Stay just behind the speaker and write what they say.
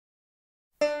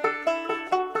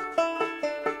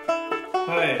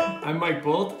Hi, I'm Mike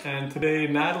Boldt, and today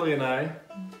Natalie and I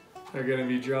are going to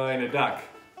be drawing a duck.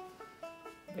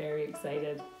 Very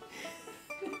excited.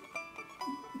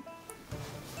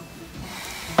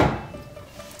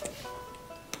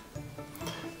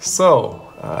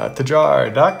 So, to draw our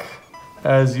duck,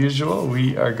 as usual,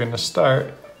 we are going to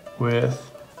start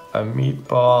with a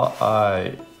meatball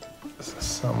eye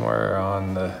somewhere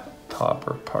on the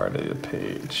topper part of the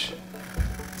page.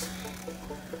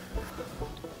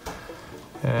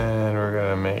 And we're going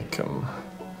to make him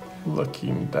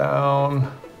looking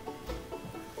down.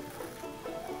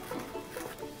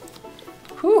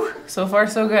 Whew, so far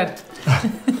so good.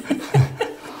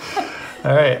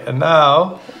 All right, and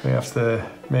now we have to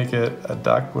make it a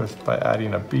duck by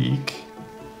adding a beak,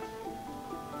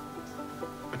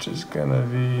 which is gonna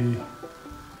be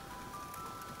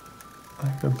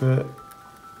like a bit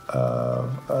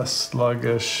of a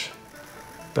sluggish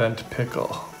bent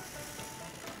pickle.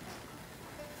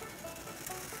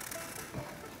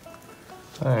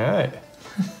 All right,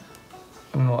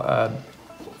 and we'll add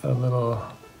a little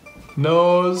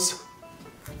nose.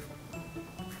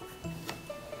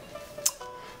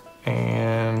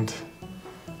 And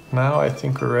now I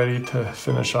think we're ready to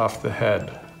finish off the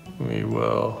head. We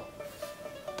will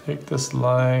take this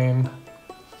line,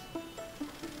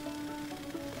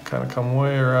 kind of come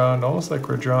way around, almost like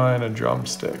we're drawing a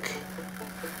drumstick.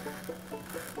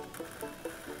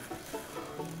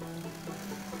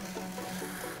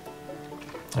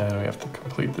 And we have to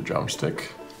complete the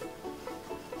drumstick,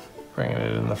 bringing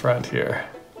it in the front here.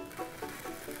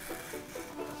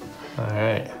 All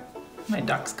right. My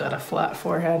duck's got a flat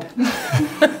forehead.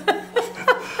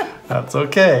 That's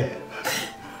okay.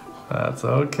 That's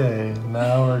okay.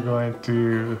 Now we're going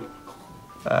to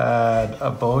add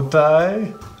a bow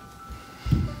tie.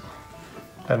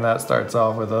 And that starts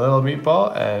off with a little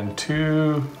meatball and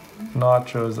two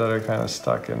nachos that are kind of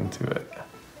stuck into it.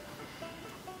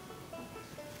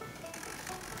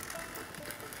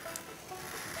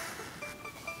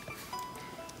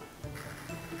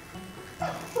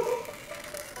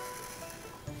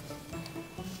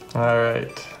 All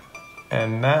right,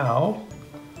 and now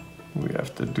we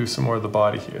have to do some more of the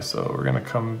body here. So we're gonna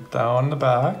come down the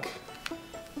back,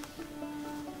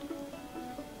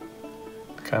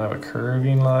 kind of a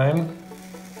curving line.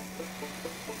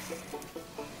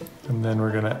 And then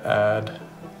we're gonna add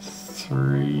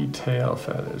 3 tail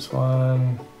feathers.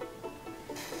 1,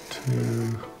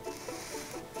 2,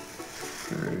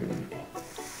 3.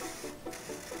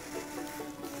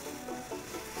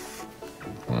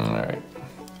 All right.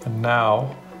 And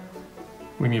now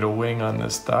we need a wing on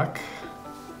this duck.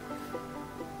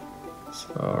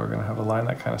 So we're gonna have a line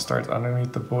that kind of starts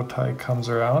underneath the bow tie, comes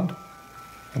around,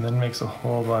 and then makes a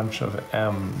whole bunch of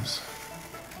M's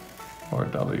or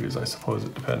W's, I suppose.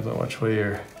 It depends on which way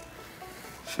you're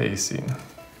facing.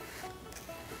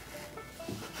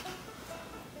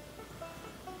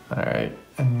 All right,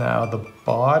 and now the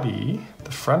body,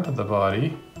 the front of the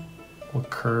body, will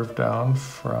curve down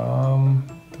from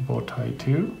the bow tie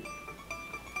too,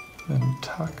 and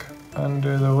tuck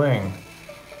under the wing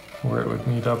where it would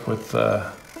meet up with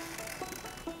the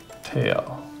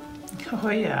tail. Oh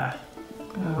yeah,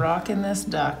 rocking this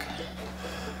duck.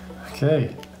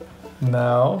 Okay,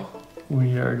 now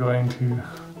we are going to,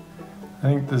 I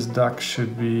think this duck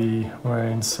should be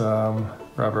wearing some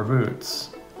rubber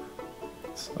boots.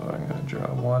 So I'm gonna draw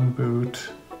one boot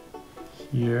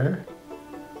here.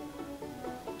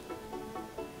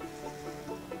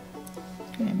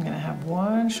 I'm gonna have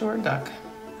one short duck.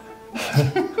 I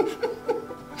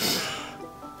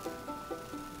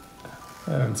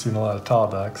haven't seen a lot of tall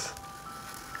ducks.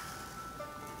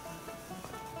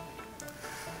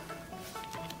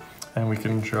 And we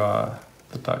can draw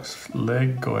the duck's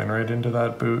leg going right into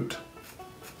that boot.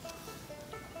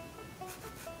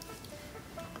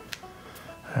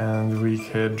 And we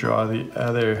could draw the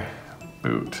other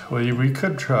boot. Well, we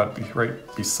could draw it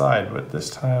right beside, but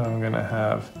this time I'm gonna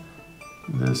have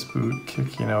this boot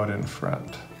kicking out in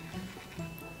front.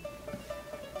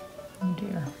 Oh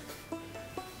dear.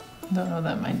 Don't know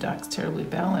that my duck's terribly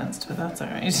balanced, but that's all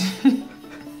right.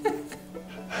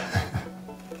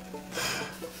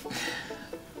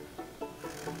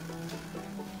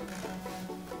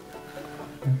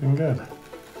 Looking good.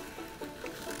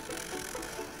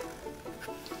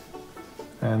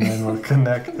 And then we'll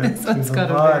connect it This to one's the got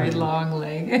body. a very long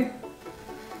leg.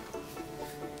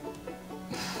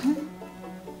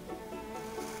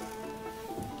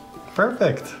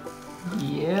 Perfect.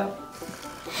 Yep.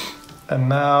 And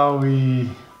now we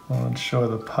will show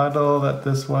the puddle that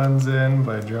this one's in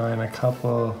by drawing a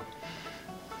couple,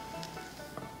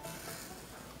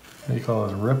 what do you call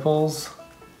those, ripples?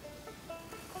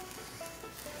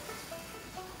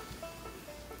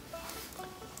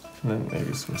 And then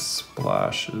maybe some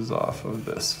splashes off of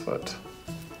this foot.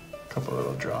 A couple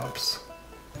little drops.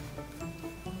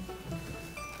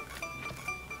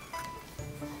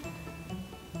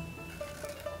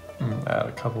 And add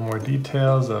a couple more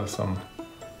details of some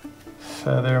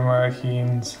feather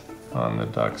markings on the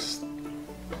duck's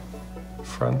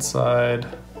front side.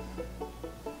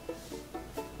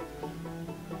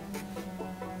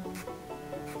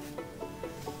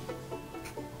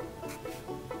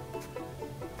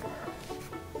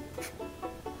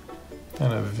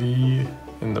 And a V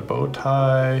in the bow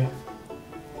tie.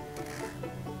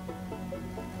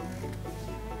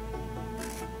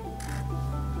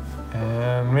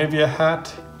 And maybe a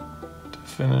hat to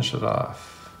finish it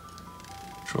off,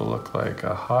 which will look like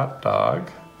a hot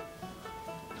dog.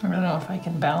 I don't know if I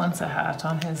can balance a hat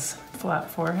on his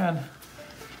flat forehead.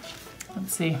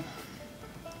 Let's see.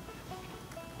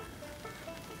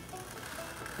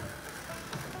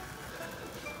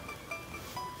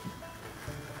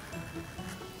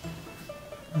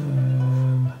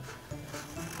 And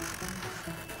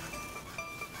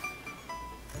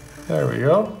there we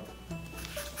go.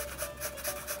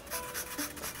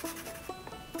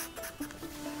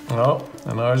 Oh,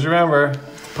 and always remember,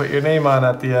 put your name on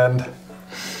at the end.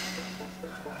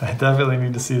 I definitely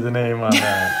need to see the name on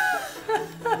that.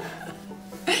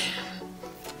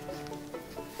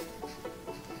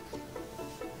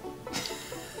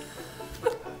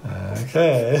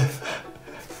 Okay.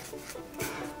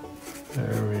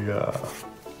 There we go.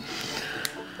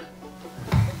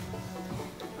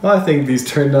 Well, I think these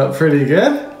turned out pretty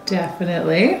good.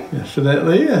 Definitely.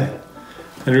 Definitely. And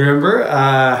remember,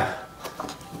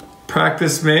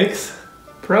 practice makes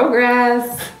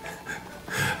progress.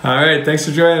 All right, thanks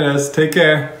for joining us. Take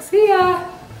care. See ya.